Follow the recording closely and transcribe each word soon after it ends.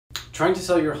Trying to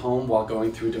sell your home while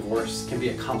going through a divorce can be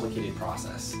a complicated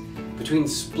process. Between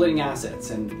splitting assets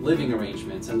and living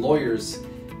arrangements and lawyers,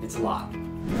 it's a lot.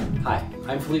 Hi,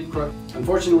 I'm Felipe Crook.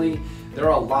 Unfortunately, there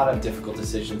are a lot of difficult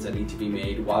decisions that need to be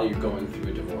made while you're going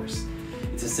through a divorce.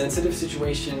 It's a sensitive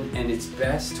situation, and it's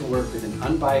best to work with an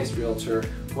unbiased realtor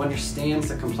who understands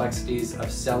the complexities of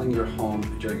selling your home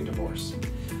during a divorce.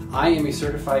 I am a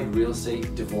certified real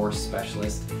estate divorce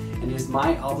specialist, and it is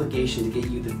my obligation to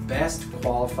get you the best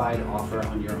qualified offer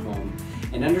on your home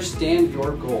and understand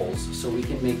your goals so we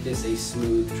can make this a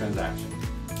smooth transaction.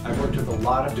 I've worked with a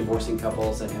lot of divorcing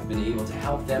couples and have been able to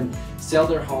help them sell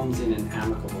their homes in an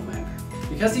amicable manner.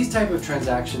 Because these type of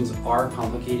transactions are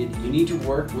complicated, you need to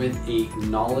work with a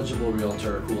knowledgeable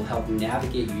realtor who will help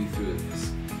navigate you through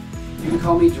this. You can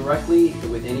call me directly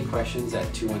with any questions at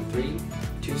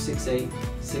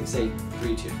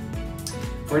 213-268-6832.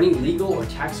 For any legal or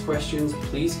tax questions,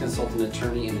 please consult an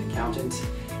attorney and accountant.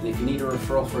 And if you need a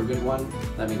referral for a good one,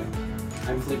 let me know.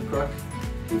 I'm Felipe Crook,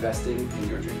 investing in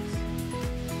your dreams.